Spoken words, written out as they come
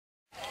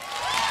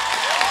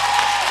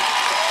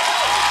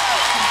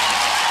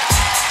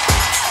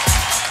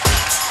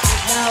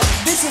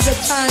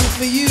time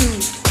for you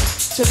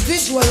to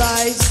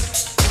visualize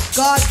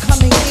God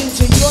coming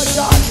into your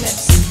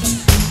darkness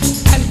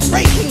and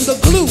breaking the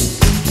glue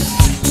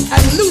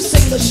and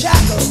loosing the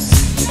shackles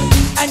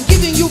and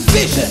giving you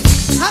vision.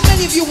 How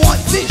many of you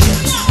want vision?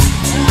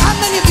 How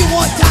many of you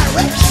want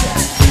direction?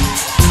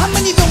 How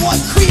many of you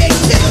want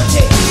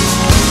creativity?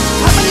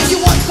 How many of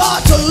you want God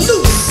to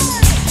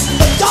loose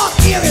the dark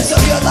areas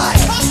of your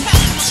life?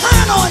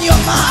 Turn on your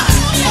mind,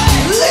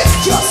 lift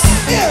your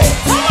spirit,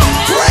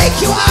 break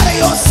you out of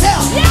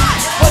yourself.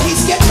 But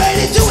he's getting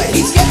ready to do it.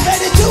 He's getting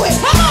ready to do it.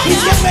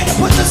 He's getting ready to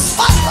put the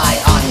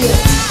spotlight on you.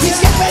 He's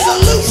getting ready to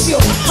loose you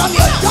from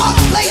your dark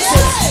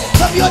places,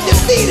 from your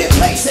defeated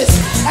places,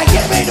 and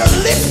get ready to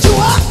lift you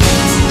up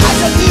as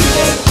a new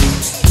day.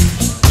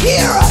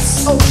 Hear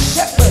us, O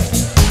shepherd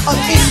of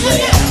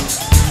Israel,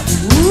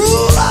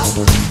 ruler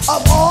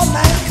of all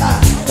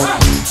mankind,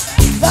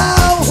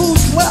 thou who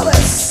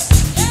dwellest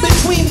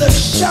between the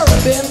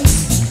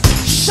cherubims,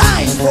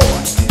 shine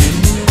forth,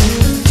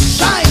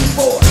 shine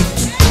forth.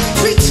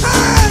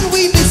 Return,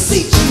 we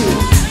beseech you,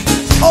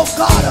 O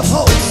God of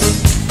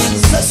hosts,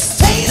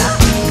 sustainer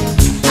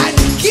and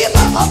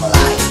giver of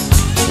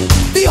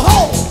life.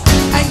 Behold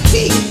and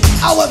keep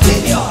our vision.